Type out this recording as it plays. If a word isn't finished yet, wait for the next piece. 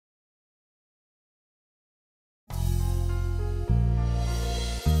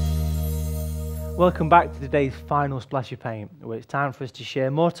Welcome back to today's final splash of paint, where it's time for us to share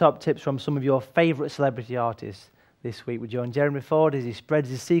more top tips from some of your favourite celebrity artists. This week we join Jeremy Ford as he spreads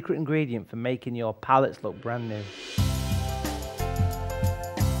his secret ingredient for making your palettes look brand new.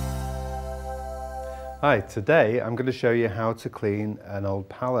 Hi, today I'm going to show you how to clean an old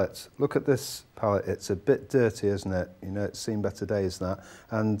palette. Look at this palette, it's a bit dirty, isn't it? You know, it's seen better days, that.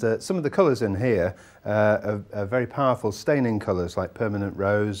 And some of the colours in here are very powerful staining colours like permanent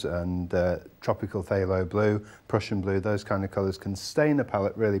rose and tropical phthalo blue, Prussian blue. Those kind of colours can stain a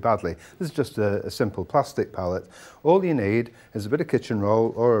palette really badly. This is just a simple plastic palette. All you need is a bit of kitchen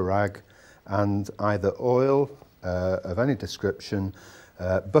roll or a rag and either oil of any description,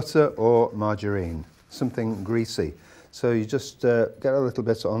 butter or margarine. Something greasy. So you just get a little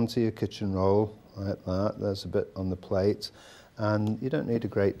bit onto your kitchen roll like that. There's a bit on the plate and you don't need a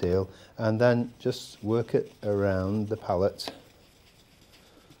great deal, and then just work it around the palette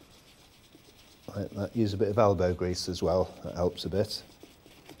like that. Use a bit of elbow grease as well, that helps a bit.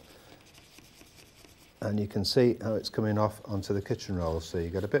 And you can see how it's coming off onto the kitchen roll, so you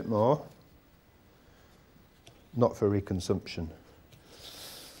get a bit more, not for reconsumption.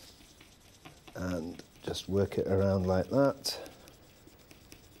 And just work it around like that,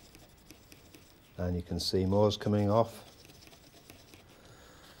 and you can see more's coming off.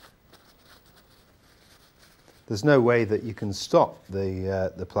 There's no way that you can stop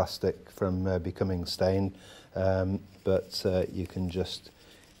the plastic from becoming stained, but you can just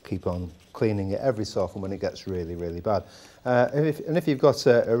keep on cleaning it every so often when it gets really, really bad. And if you've got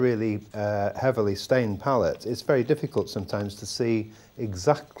a really heavily stained palette, it's very difficult sometimes to see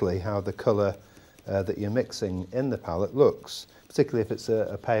exactly how the colour that you're mixing in the palette looks, particularly if it's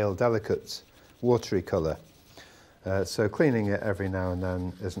a pale, delicate, watery colour. So cleaning it every now and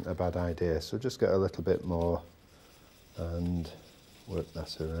then isn't a bad idea. So just get a little bit more and work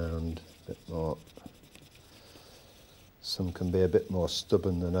that around a bit more. Some can be a bit more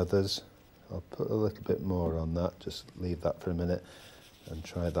stubborn than others. I'll put a little bit more on that, just leave that for a minute, and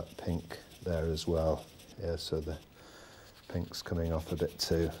try that pink there as well. Yeah, so the pink's coming off a bit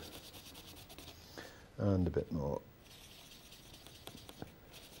too. And a bit more.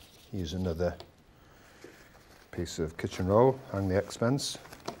 Use another piece of kitchen roll, hang the expense.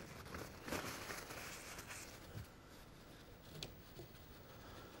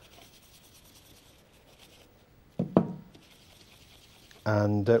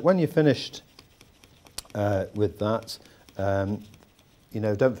 And when you're finished with that, you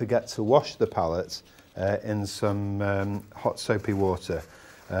know, don't forget to wash the palette in some hot soapy water.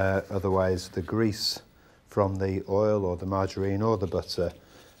 Otherwise the grease from the oil or the margarine or the butter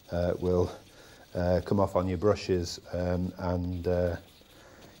will come off on your brushes, and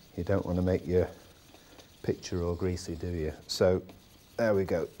you don't want to make your picture all greasy, do you? So there we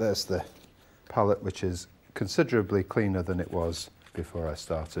go, there's the palette, which is considerably cleaner than it was before I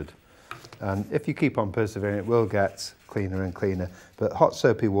started. And if you keep on persevering, it will get cleaner and cleaner. But hot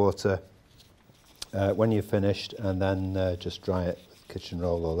soapy water when you're finished, and then just dry it with kitchen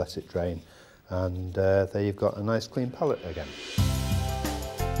roll or let it drain, and there you've got a nice clean palette again.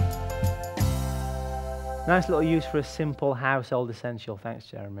 Nice little use for a simple household essential. Thanks,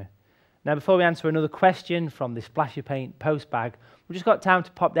 Jeremy. Now, before we answer another question from the Splash of Paint post bag, we've just got time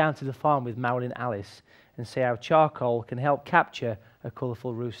to pop down to the farm with Marilyn Allis and see how charcoal can help capture a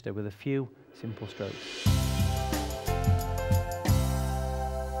colourful rooster with a few simple strokes.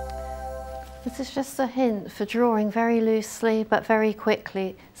 This is just a hint for drawing very loosely but very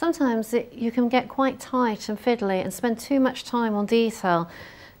quickly. Sometimes you can get quite tight and fiddly and spend too much time on detail.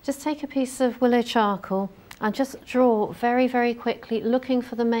 Just take a piece of willow charcoal and just draw very, very quickly, looking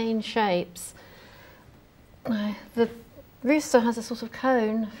for the main shapes. The rooster has a sort of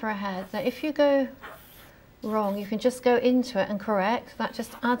cone for a head. Now, if you go wrong, you can just go into it and correct. That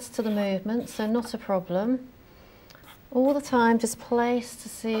just adds to the movement, so not a problem. All the time, just place to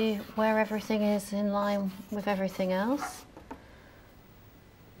see where everything is in line with everything else.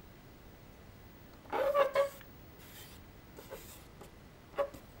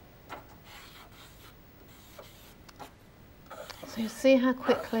 So you see how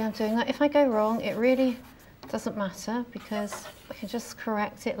quickly I'm doing that. If I go wrong, it really doesn't matter because I can just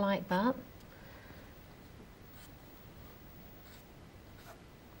correct it like that.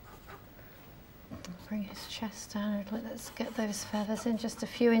 Bring his chest down. Let's get those feathers in. Just a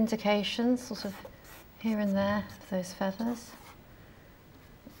few indications, sort of here and there, of those feathers.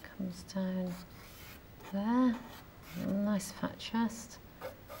 It comes down there. Nice fat chest.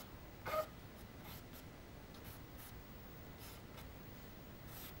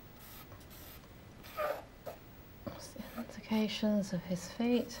 Indications of his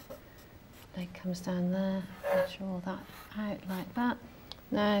feet, leg comes down there, draw that out like that.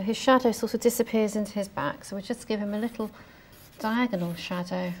 Now his shadow sort of disappears into his back, so we'll just give him a little diagonal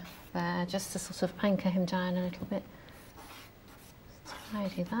shadow there, just to sort of anchor him down a little bit.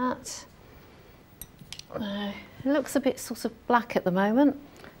 Tidy that. Now, it looks a bit sort of black at the moment,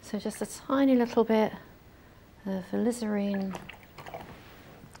 so just a tiny little bit of alizarin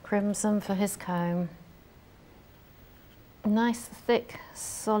crimson for his comb. Nice thick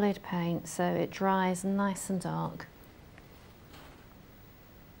solid paint so it dries nice and dark.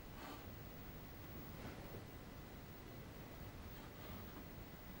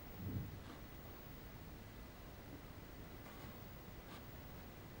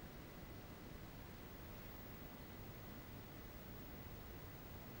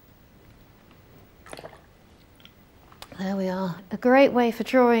 There we are, a great way for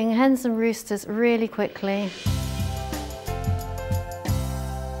drawing hens and roosters really quickly.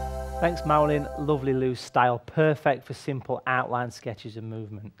 Thanks Marilyn, lovely loose style, perfect for simple outline sketches and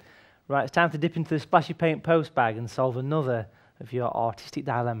movement. Right, it's time to dip into the splashy paint post bag and solve another of your artistic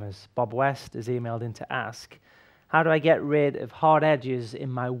dilemmas. Bob West has emailed in to ask, how do I get rid of hard edges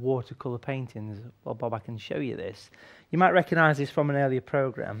in my watercolour paintings? Well Bob, I can show you this. You might recognise this from an earlier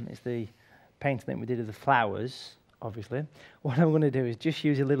programme. It's the painting that we did of the flowers, obviously. What I'm going to do is just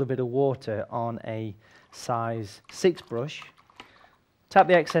use a little bit of water on a size 6 brush. Tap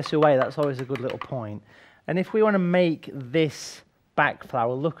the excess away, that's always a good little point. And if we want to make this back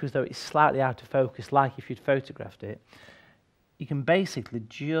flower look as though it's slightly out of focus, like if you'd photographed it, you can basically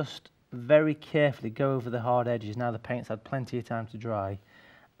just very carefully go over the hard edges. Now the paint's had plenty of time to dry,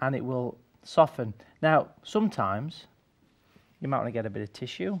 and it will soften. Now, sometimes you might want to get a bit of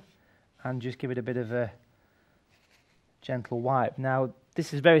tissue and just give it a bit of a gentle wipe. Now,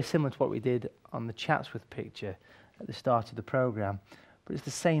 this is very similar to what we did on the Chatsworth picture at the start of the programme. But it's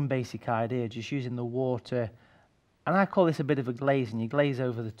the same basic idea, just using the water, and I call this a bit of a glazing. You glaze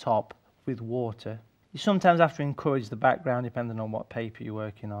over the top with water. You sometimes have to encourage the background depending on what paper you're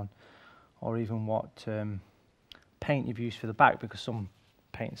working on, or even what paint you've used for the back, because some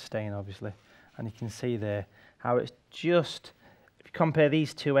paint stain obviously, and you can see there how it's just, if you compare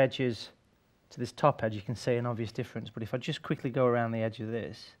these two edges to this top edge, you can see an obvious difference. But if I just quickly go around the edge of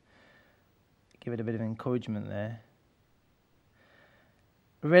this, give it a bit of encouragement there.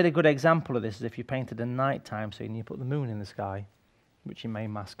 A really good example of this is if you painted a nighttime scene and you put the moon in the sky, which you may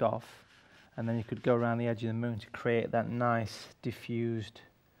mask off, and then you could go around the edge of the moon to create that nice diffused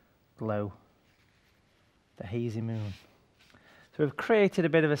glow, the hazy moon. So we've created a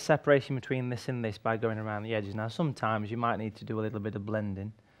bit of a separation between this and this by going around the edges. Now sometimes you might need to do a little bit of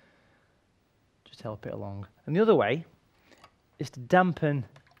blending, just to help it along. And the other way is to dampen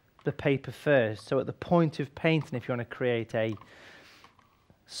the paper first. So at the point of painting, if you want to create a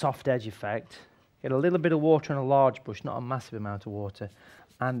soft edge effect, get a little bit of water on a large brush, not a massive amount of water,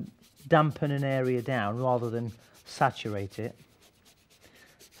 and dampen an area down rather than saturate it,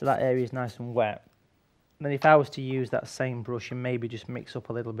 so that area is nice and wet. And then if I was to use that same brush and maybe just mix up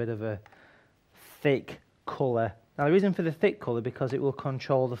a little bit of a thick colour. Now the reason for the thick colour, because it will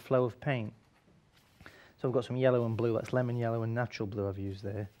control the flow of paint. So I've got some yellow and blue, that's lemon yellow and natural blue I've used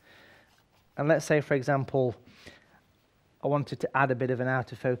there. And let's say, for example, I wanted to add a bit of an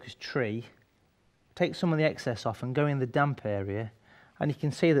out of focus tree, take some of the excess off and go in the damp area, and you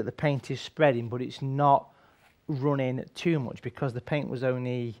can see that the paint is spreading, but it's not running too much because the paint was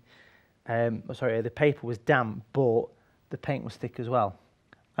only, the paper was damp, but the paint was thick as well.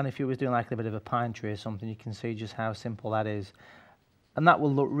 And if you was doing like a bit of a pine tree or something, you can see just how simple that is. And that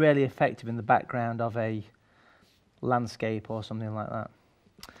will look really effective in the background of a landscape or something like that.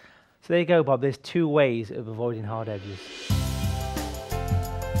 So there you go, Bob. There's 2 ways of avoiding hard edges.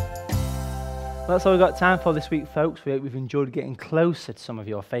 Well, that's all we've got time for this week, folks. We hope we've enjoyed getting closer to some of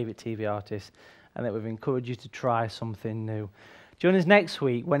your favourite TV artists, and that we've encouraged you to try something new. Join us next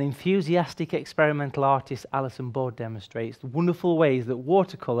week when enthusiastic experimental artist Alison Board demonstrates the wonderful ways that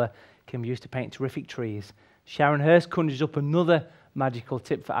watercolour can be used to paint terrific trees. Sharon Hurst conjures up another magical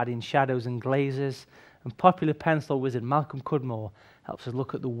tip for adding shadows and glazes, and popular pencil wizard Malcolm Cudmore helps us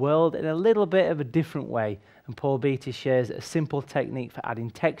look at the world in a little bit of a different way, and Paul Beattie shares a simple technique for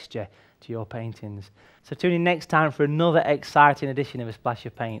adding texture to your paintings. So tune in next time for another exciting edition of A Splash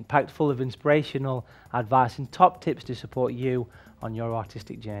of Paint, packed full of inspirational advice and top tips to support you on your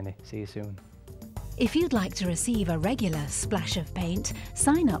artistic journey. See you soon. If you'd like to receive a regular splash of paint,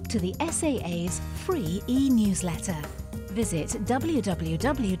 sign up to the SAA's free e-newsletter. Visit www.saa.co.uk.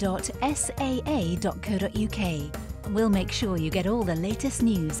 We'll make sure you get all the latest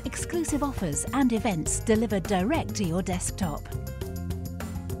news, exclusive offers and events delivered direct to your desktop.